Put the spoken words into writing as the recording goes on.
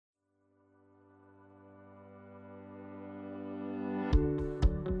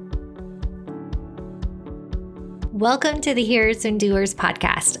Welcome to the Hearers and Doers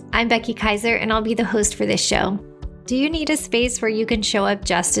podcast. I'm Becky Kaiser, and I'll be the host for this show. Do you need a space where you can show up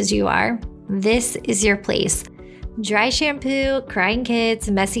just as you are? This is your place. Dry shampoo, crying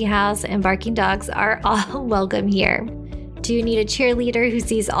kids, messy house, and barking dogs are all welcome here. Do you need a cheerleader who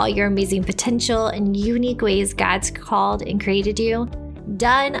sees all your amazing potential and unique ways God's called and created you?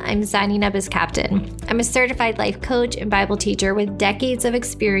 Done. I'm signing up as captain. I'm a certified life coach and Bible teacher with decades of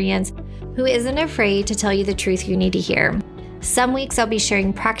experience who isn't afraid to tell you the truth you need to hear. Some weeks I'll be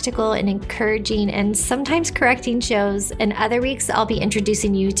sharing practical and encouraging and sometimes correcting shows, and other weeks I'll be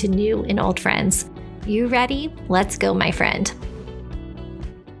introducing you to new and old friends. You ready? Let's go, my friend.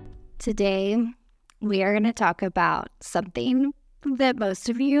 Today, we are going to talk about something that most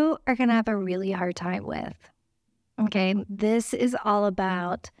of you are going to have a really hard time with. Okay, this is all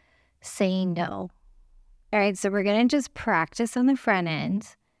about saying no. All right, so we're going to just practice on the front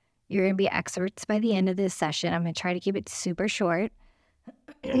end. You're going to be experts by the end of this session. I'm going to try to keep it super short.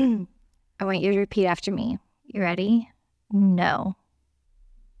 I want you to repeat after me. You ready? No.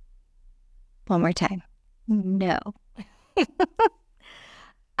 One more time. No.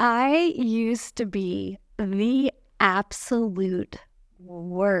 I used to be the absolute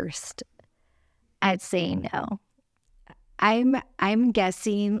worst at saying no. I'm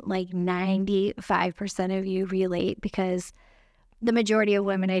guessing like 95% of you relate, because the majority of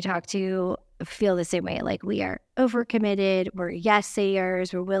women I talk to feel the same way. Like, we are overcommitted, we're yes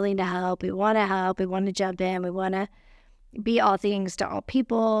sayers, we're willing to help, we want to jump in, we want to be all things to all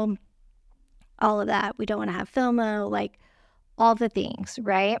people, all of that. We don't want to have FOMO, like all the things,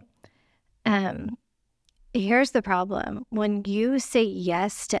 right? Here's the problem. When you say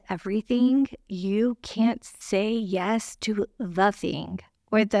yes to everything, you can't say yes to the thing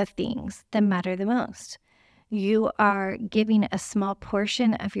or the things that matter the most. You are giving a small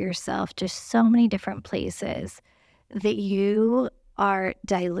portion of yourself to so many different places that you are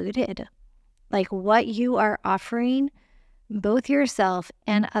diluted. Like, what you are offering both yourself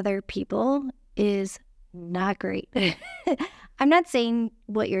and other people is not great. I'm not saying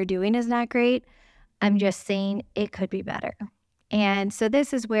what you're doing is not great. I'm just saying it could be better. And so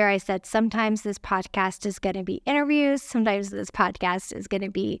this is where I said sometimes this podcast is going to be interviews. Sometimes this podcast is going to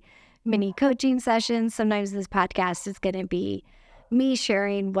be mini coaching sessions. Sometimes this podcast is going to be me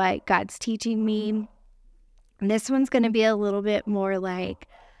sharing what God's teaching me. And this one's going to be a little bit more like,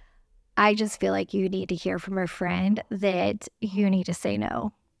 I just feel like you need to hear from a friend that you need to say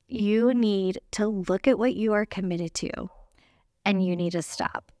no. You need to look at what you are committed to, and you need to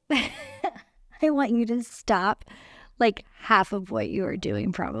stop. I want you to stop like half of what you are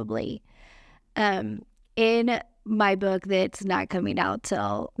doing probably. In my book that's not coming out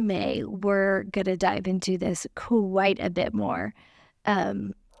till May, we're going to dive into this quite a bit more.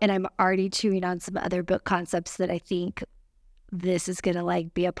 And I'm already chewing on some other book concepts that I think this is going to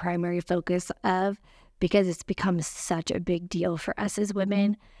like be a primary focus of, because it's become such a big deal for us as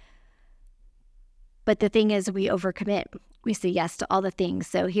women. But the thing is, we overcommit. We say yes to all the things.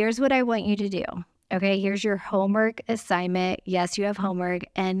 So here's what I want you to do. Okay, here's your homework assignment. Yes, you have homework,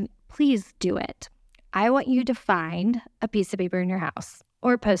 and please do it. I want you to find a piece of paper in your house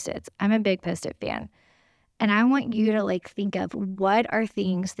or Post-its. I'm a big Post-it fan. And I want you to like think of what are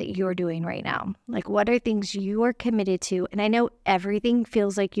things that you're doing right now. Like, what are things you are committed to? And I know everything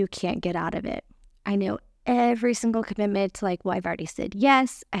feels like you can't get out of it. I know every single commitment to like, well, I've already said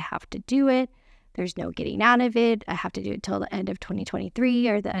yes, I have to do it. There's no getting out of it. I have to do it till the end of 2023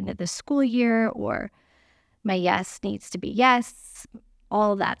 or the end of the school year, or my yes needs to be yes,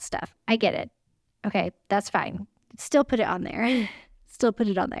 all that stuff. I get it. Okay, that's fine. Still put it on there. Still put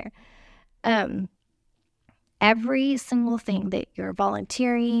it on there. Every single thing that you're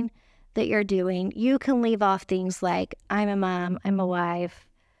volunteering, that you're doing, you can leave off things like, I'm a mom, I'm a wife,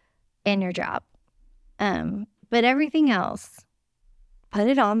 and your job. But everything else, put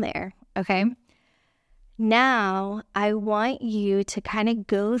it on there, okay? Now, I want you to kind of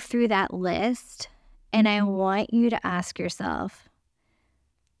go through that list, and I want you to ask yourself,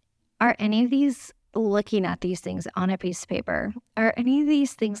 are any of these, looking at these things on a piece of paper, are any of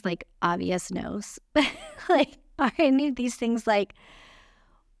these things like obvious no's? Like, are any of these things like,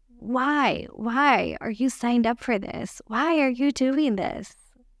 why? Why are you signed up for this? Why are you doing this?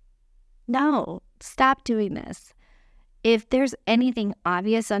 No, stop doing this. If there's anything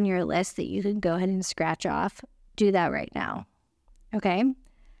obvious on your list that you can go ahead and scratch off, do that right now. Okay?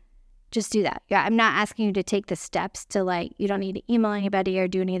 Just do that. Yeah, I'm not asking you to take the steps to like, you don't need to email anybody or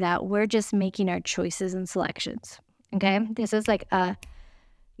do any of that. We're just making our choices and selections. Okay? This is like that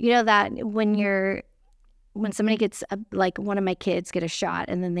when you're when somebody gets like one of my kids get a shot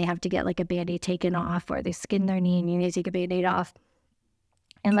and then they have to get like a Band-Aid taken off, or they skin their knee and you need to take a Band-Aid off.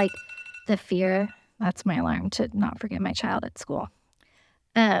 And like the fear, that's my alarm to not forget my child at school.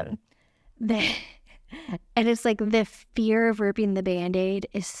 And it's like the fear of ripping the Band-Aid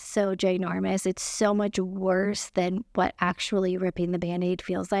is so ginormous. It's so much worse than what actually ripping the Band-Aid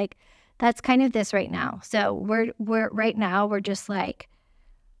feels like. That's kind of this right now. So we're right now, we're just like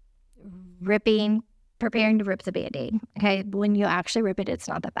preparing to rip the Band-Aid. Okay. When you actually rip it, it's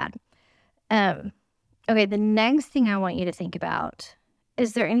not that bad. Okay. The next thing I want you to think about,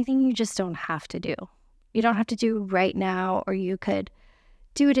 is there anything you just don't have to do? You don't have to do right now, or you could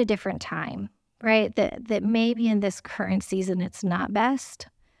do it a different time, right? That maybe in this current season, it's not best.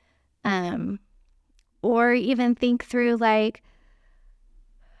 Or even think through like,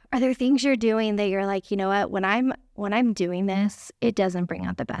 are there things you're doing that you're like, you know what, when I'm doing this, it doesn't bring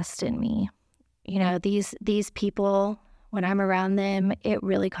out the best in me. You know, these people, when I'm around them, it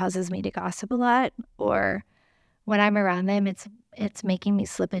really causes me to gossip a lot. Or when I'm around them, it's making me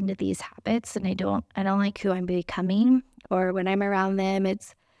slip into these habits, and I don't like who I'm becoming. Or when I'm around them,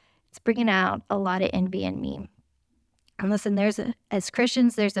 it's bringing out a lot of envy in me. And listen, as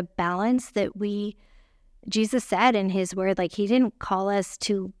Christians, there's a balance that Jesus said in his word, like he didn't call us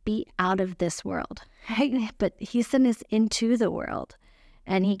to be out of this world, right? But he sent us into the world,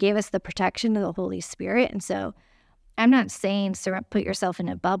 and he gave us the protection of the Holy Spirit. And so I'm not saying put yourself in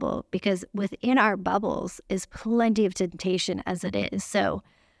a bubble, because within our bubbles is plenty of temptation as it is. So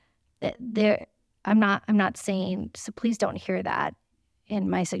I'm not saying, so please don't hear that in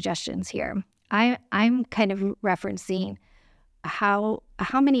my suggestions here. I'm kind of referencing how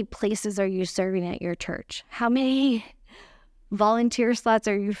many places are you serving at your church? How many volunteer slots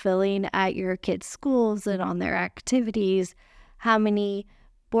are you filling at your kids' schools and on their activities? How many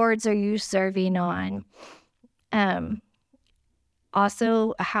boards are you serving on?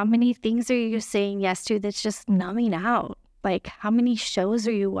 Also, how many things are you saying yes to that's just numbing out? Like, how many shows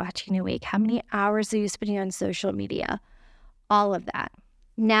are you watching a week? How many hours are you spending on social media? All of that.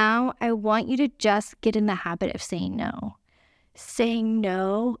 Now, I want you to just get in the habit of saying no. Saying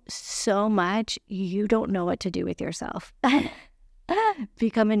no so much, you don't know what to do with yourself.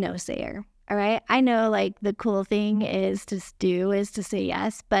 Become a no-sayer, all right? I know, like, the cool thing is to say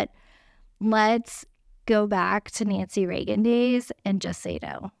yes, but let's go back to Nancy Reagan days and just say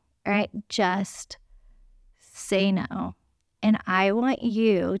no, all right? Just say no. And I want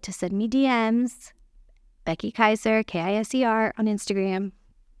you to send me DMs, Becky Kiser, Kiser on Instagram,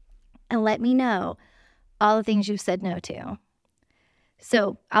 and let me know all the things you've said no to.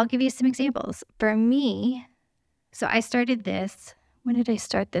 So I'll give you some examples. For me, so I started this. When did I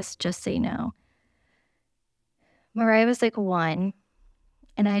start this? Just say no. Mariah was like 1,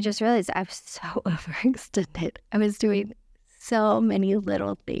 and I just realized I was so overextended. I was doing so many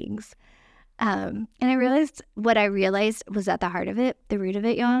little things. And I realized what I realized was at the heart of it, the root of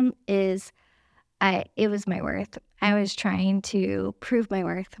it, y'all, is it was my worth. I was trying to prove my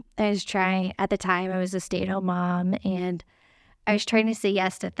worth. At the time, I was a stay-at-home mom, and I was trying to say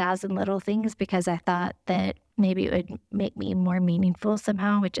yes to 1,000 little things because I thought that maybe it would make me more meaningful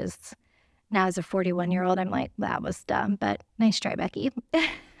somehow, which is now as a 41-year-old, I'm like, that was dumb, but nice try, Becky.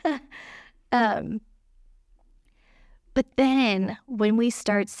 But then when we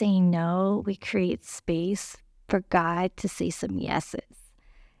start saying no, we create space for God to say some yeses.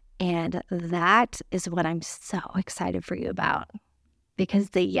 And that is what I'm so excited for you about, because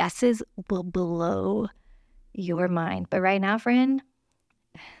the yeses will blow your mind. But right now, friend,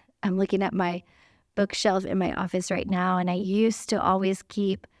 I'm looking at my bookshelf in my office right now, and I used to always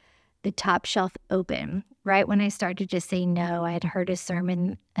keep the top shelf open. Right when I started to say no, I had heard a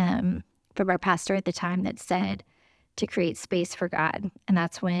sermon from our pastor at the time that said to create space for God. And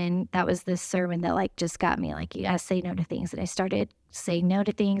that was this sermon that like just got me like, you gotta say no to things. And I started saying no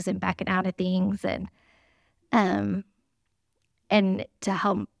to things and backing out of things. And to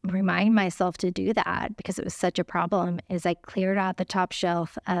help remind myself to do that, because it was such a problem, is I cleared out the top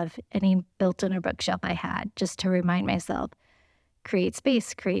shelf of any built-in or bookshelf I had, just to remind myself, create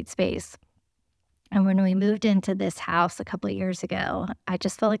space, create space. And when we moved into this house a couple of years ago, I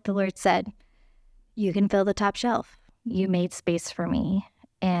just felt like the Lord said, you can fill the top shelf. You made space for me.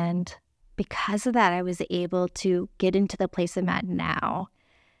 And because of that, I was able to get into the place I'm at now.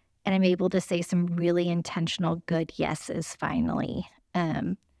 And I'm able to say some really intentional good yeses finally,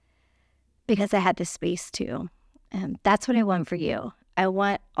 because I had the space to. That's what I want for you. I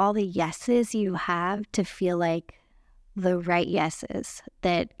want all the yeses you have to feel like the right yeses,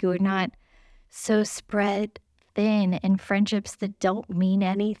 that you're not so spread thin in friendships that don't mean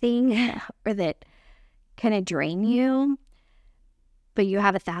anything or that kind of drain you, but you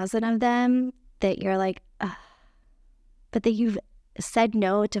have 1,000 of them that you're like, ugh. But that you've said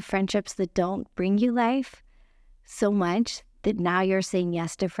no to friendships that don't bring you life so much that now you're saying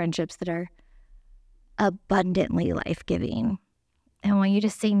yes to friendships that are abundantly life-giving. I want you to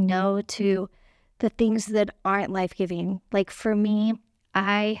say no to the things that aren't life-giving. Like for me,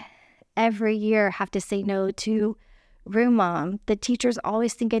 I every year have to say no to room mom. The teachers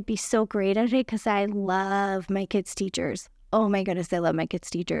always think I'd be so great at it because I love my kids' teachers. Oh my goodness, I love my kids'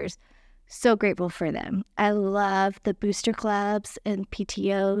 teachers. So grateful for them. I love the booster clubs and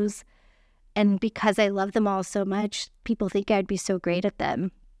PTOs. And because I love them all so much, people think I'd be so great at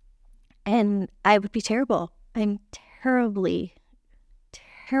them. And I would be terrible. I'm terrible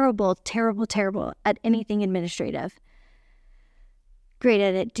at anything administrative. Great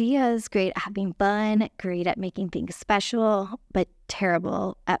at ideas, great at having fun, great at making things special, but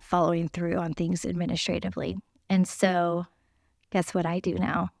terrible at following through on things administratively. And so guess what I do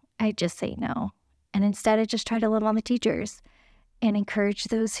now? I just say no. And instead I just try to love on the teachers and encourage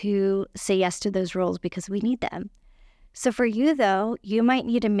those who say yes to those roles because we need them. So for you, though, you might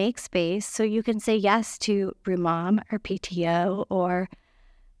need to make space so you can say yes to room mom or PTO or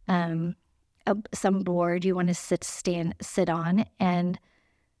some board you want to sit on, and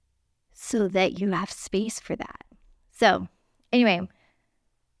so that you have space for that. So anyway,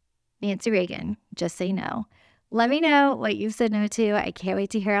 Nancy Reagan, just say no. Let me know what you've said no to. I can't wait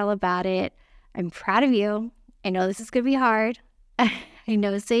to hear all about it. I'm proud of you. I know this is going to be hard. I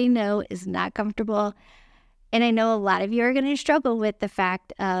know saying no is not comfortable. And I know a lot of you are going to struggle with the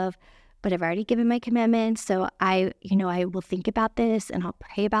fact of, but I've already given my commitment. So I will think about this and I'll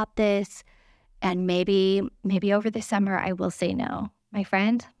pray about this. And maybe over the summer, I will say no. My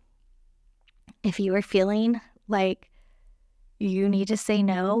friend, if you are feeling like you need to say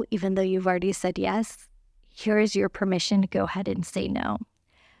no, even though you've already said yes, here is your permission to go ahead and say no.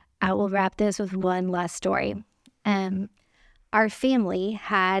 I will wrap this with one last story. Our family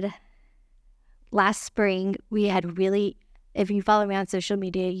had, last spring, we had really, if you follow me on social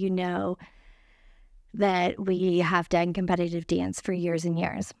media, you know that we have done competitive dance for years and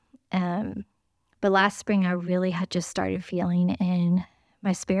years. But last spring, I really had just started feeling in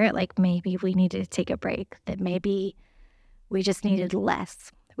my spirit like maybe we needed to take a break, that maybe we just needed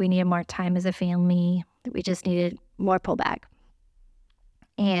less. We needed more time as a family, that we just needed more pullback.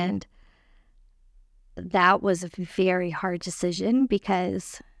 And that was a very hard decision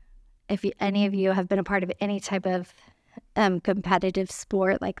because if any of you have been a part of any type of competitive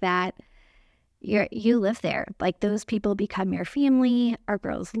sport like that, you live there. Like those people become your family. Our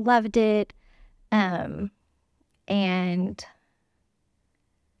girls loved it. And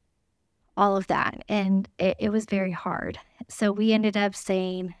all of that. And it was very hard. So we ended up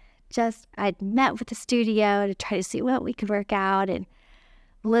saying, I'd met with the studio to try to see what we could work out. And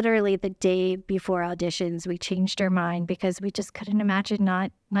literally the day before auditions, we changed our mind because we just couldn't imagine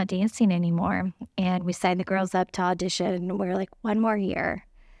not dancing anymore. And we signed the girls up to audition. We're like, one more year.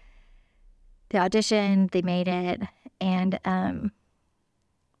 They auditioned, they made it, and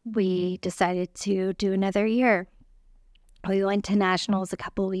we decided to do another year. We went to nationals a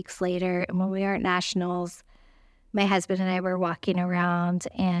couple weeks later, and when we were at nationals, my husband and I were walking around,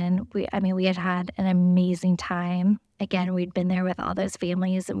 and we had an amazing time. Again, we'd been there with all those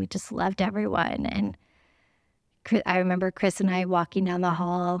families, and we just loved everyone. And I remember Chris and I walking down the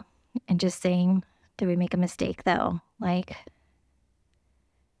hall and just saying, did we make a mistake, though? Like,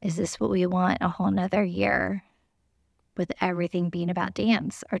 is this what we want, a whole nother year with everything being about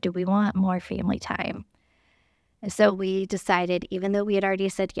dance? Or do we want more family time? And so we decided, even though we had already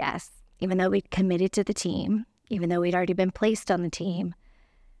said yes, even though we'd committed to the team, even though we'd already been placed on the team,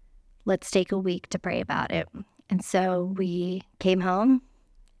 let's take a week to pray about it. And so we came home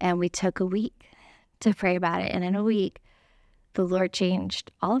and we took a week to pray about it. And in a week, the Lord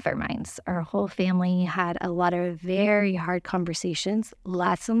changed all of our minds. Our whole family had a lot of very hard conversations,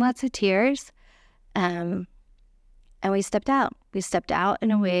 lots and lots of tears. And we stepped out. We stepped out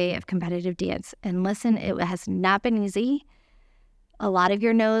in a way of competitive dance. And listen, it has not been easy. A lot of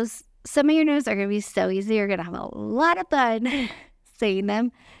your no's, some of your no's are going to be so easy. You're going to have a lot of fun saying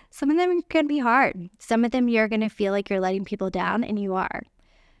them. Some of them are going to be hard. Some of them you're going to feel like you're letting people down, and you are.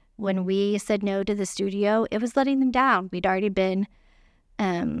 When we said no to the studio, it was letting them down. We'd already been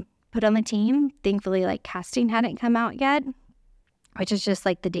put on the team. Thankfully, like casting hadn't come out yet, which is just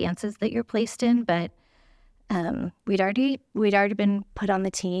like the dances that you're placed in. But we'd already been put on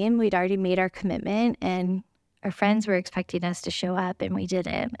the team. We'd already made our commitment, and our friends were expecting us to show up, and we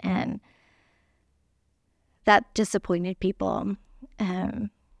didn't. And that disappointed people.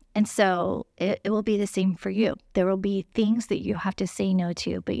 And so it will be the same for you. There will be things that you have to say no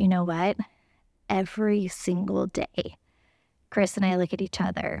to, but you know what? Every single day, Chris and I look at each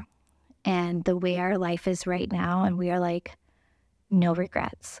other and the way our life is right now, and we are like, no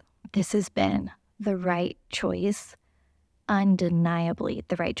regrets. This has been the right choice, undeniably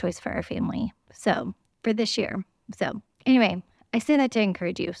the right choice for our family. So for this year. So anyway, I say that to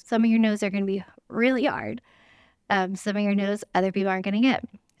encourage you. Some of your no's are going to be really hard. Some of your no's other people aren't going to get.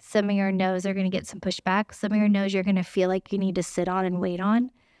 Some of your no's are going to get some pushback. Some of your no's you're going to feel like you need to sit on and wait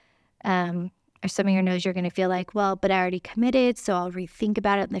on. Or some of your no's you're going to feel like, well, but I already committed, so I'll rethink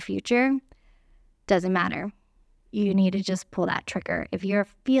about it in the future. Doesn't matter. You need to just pull that trigger. If you're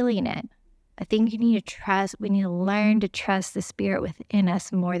feeling it, I think you need to trust. We need to learn to trust the Spirit within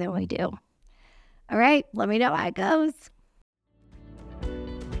us more than we do. All right, let me know how it goes.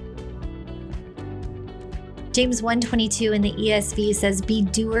 James 1:22 in the ESV says, be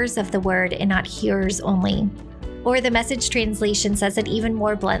doers of the word and not hearers only. Or the Message translation says it even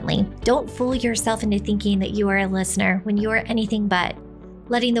more bluntly, don't fool yourself into thinking that you are a listener when you are anything but,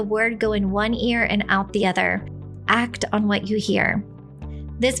 letting the word go in one ear and out the other. Act on what you hear.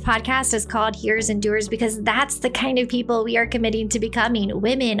 This podcast is called Hearers and Doers because that's the kind of people we are committing to becoming.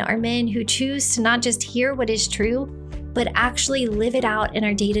 Women or men who choose to not just hear what is true, but actually live it out in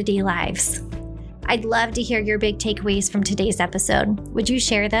our day-to-day lives. I'd love to hear your big takeaways from today's episode. Would you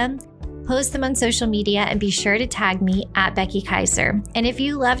share them? Post them on social media and be sure to tag me at Becky Kaiser. And if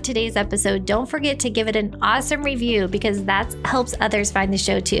you loved today's episode, don't forget to give it an awesome review because that helps others find the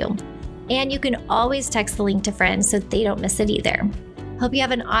show too. And you can always text the link to friends so they don't miss it either. Hope you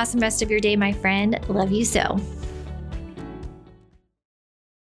have an awesome rest of your day, my friend. Love you so.